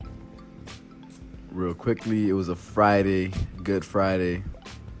real quickly. It was a Friday, Good Friday.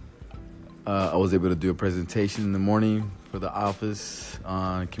 I was able to do a presentation in the morning for the office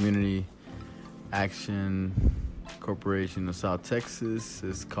on Community Action Corporation of South Texas.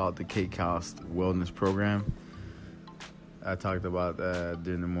 It's called the K-Cost Wellness Program. I talked about that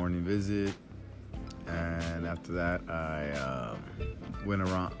during the morning visit, and after that, I went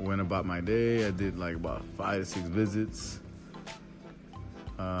about my day. I did like about 5 to 6 visits.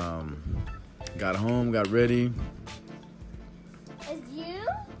 Got home, got ready. Is you?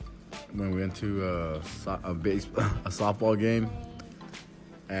 When we went to a softball game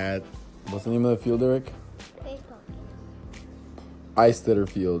at, what's the name of the field, Eric? Baseball. Eistetter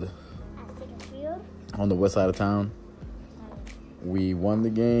Field. Eistetter Field? On the west side of town. We won the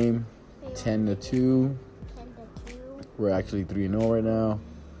game 10-2. 10-2. We're actually 3-0 right now.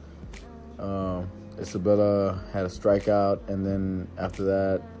 Isabella had a strikeout, and then after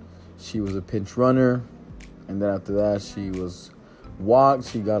that, she was a pinch runner. And then after that, she was walked.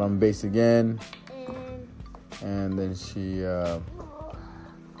 She got on base again. And then she, I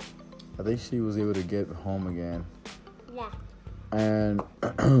think she was able to get home again. Yeah. And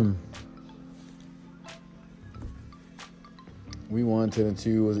we won 10-2.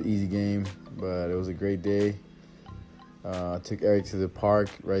 It was an easy game, but it was a great day. I took Eric to the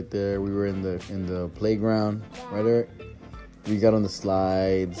park right there. We were in the playground, right, Eric? We got on the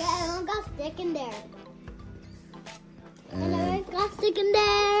slides. Yeah, I got stick in there. And I got stick in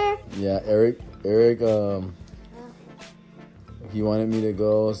there. Yeah, Eric, he wanted me to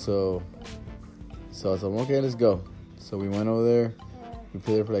go, so I said, okay, let's go. So we went over there. We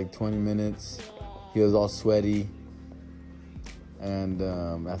played there for like 20 minutes. He was all sweaty. And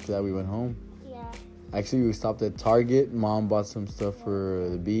after that, we went home. Yeah. Actually, we stopped at Target. Mom bought some stuff for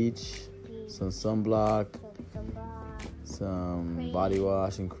the beach, some sunblock, some cream. Body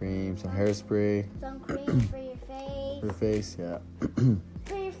wash and cream, some hairspray. Some cream for your face. For your face, yeah.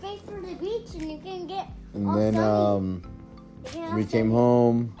 For your face for the beach, and you can get. And all then sunny. we came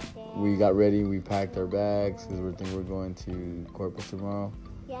home. We got ready. We packed our bags because we think we're going to Corpus tomorrow.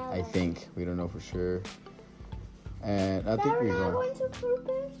 Yeah. I think. We don't know for sure. And I think we're going. going to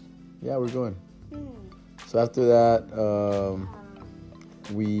Corpus? Yeah, we're going. So after that,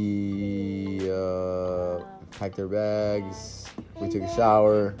 we packed our bags. We took a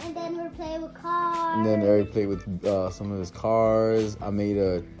shower. And then we're playing with cars. And then Eric played with some of his cars. I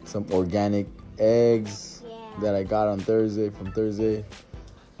made some organic eggs that I got on Thursday.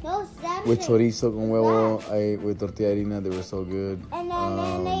 No, Saturday. With chorizo con huevo, I ate with tortilla harina. They were so good. And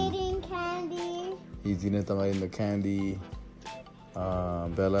then eating candy. He's eating tamarindo candy.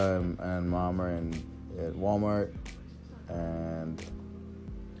 Bella and Mom are at Walmart. And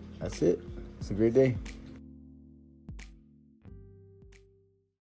that's it. It's a great day.